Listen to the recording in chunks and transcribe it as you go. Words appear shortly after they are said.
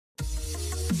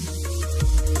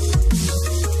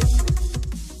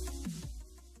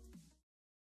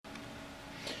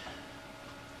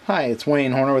Hi, it's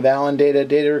Wayne Horner with Alandata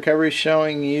Data Recovery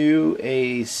showing you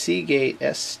a Seagate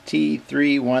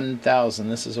st3100.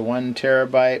 This is a 1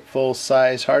 terabyte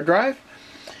full-size hard drive,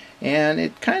 and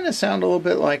it kind of sounded a little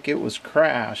bit like it was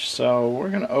crashed, so we're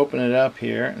going to open it up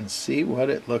here and see what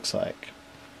it looks like.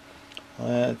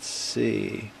 Let's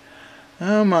see.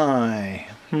 Oh my.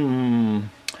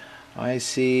 I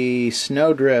see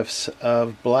snowdrifts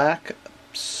of black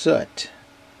soot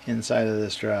inside of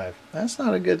this drive. That's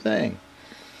not a good thing.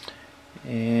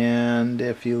 And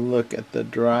if you look at the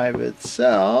drive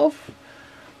itself,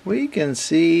 we can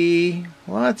see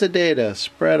lots of data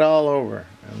spread all over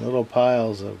and little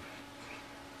piles of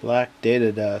black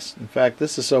data dust. In fact,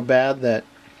 this is so bad that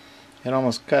it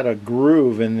almost cut a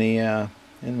groove in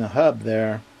the hub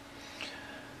there.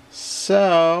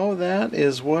 So that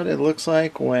is what it looks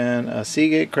like when a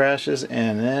Seagate crashes,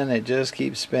 and then it just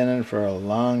keeps spinning for a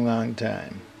long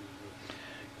time.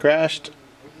 Crashed,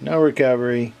 no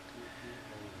recovery.